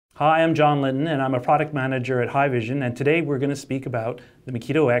Hi, I'm John Linton and I'm a product manager at Haivision, and today we're going to speak about the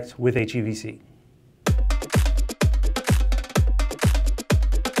Makito X with HEVC.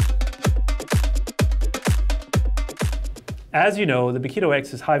 As you know, the Makito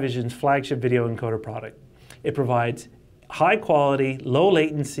X is Haivision's flagship video encoder product. It provides high quality, low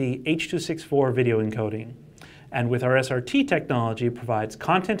latency H.264 video encoding. And with our SRT technology, it provides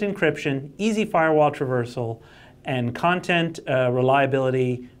content encryption, easy firewall traversal, and content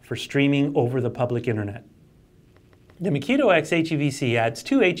reliability for streaming over the public internet. The Makito X HEVC adds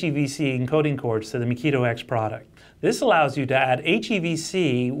 2 HEVC encoding cords to the Makito X product. This allows you to add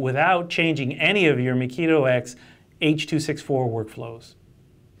HEVC without changing any of your Makito X H.264 workflows.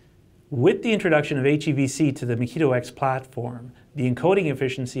 With the introduction of HEVC to the Makito X platform, the encoding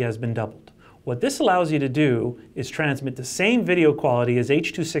efficiency has been doubled. What this allows you to do is transmit the same video quality as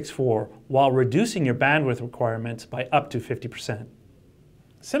H.264 while reducing your bandwidth requirements by up to 50%.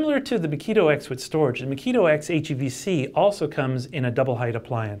 Similar to the Makito X with storage, the Makito X HEVC also comes in a double height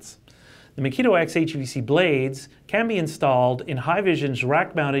appliance. The Makito X HEVC blades can be installed in Haivision's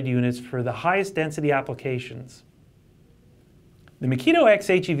rack-mounted units for the highest density applications. The Makito X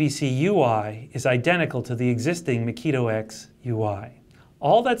HEVC UI is identical to the existing Makito X UI.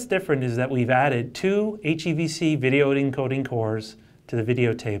 All that's different is that we've added 2 HEVC video encoding cores to the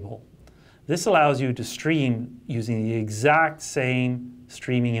video table. This allows you to stream using the exact same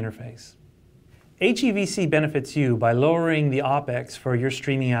streaming interface. HEVC benefits you by lowering the OpEx for your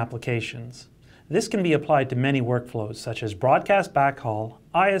streaming applications. This can be applied to many workflows such as broadcast backhaul,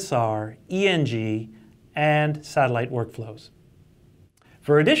 ISR, ENG, and satellite workflows.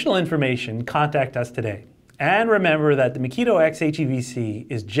 For additional information, contact us today. And remember that the Makito X HEVC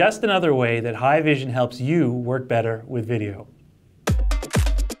is just another way that Haivision helps you work better with video.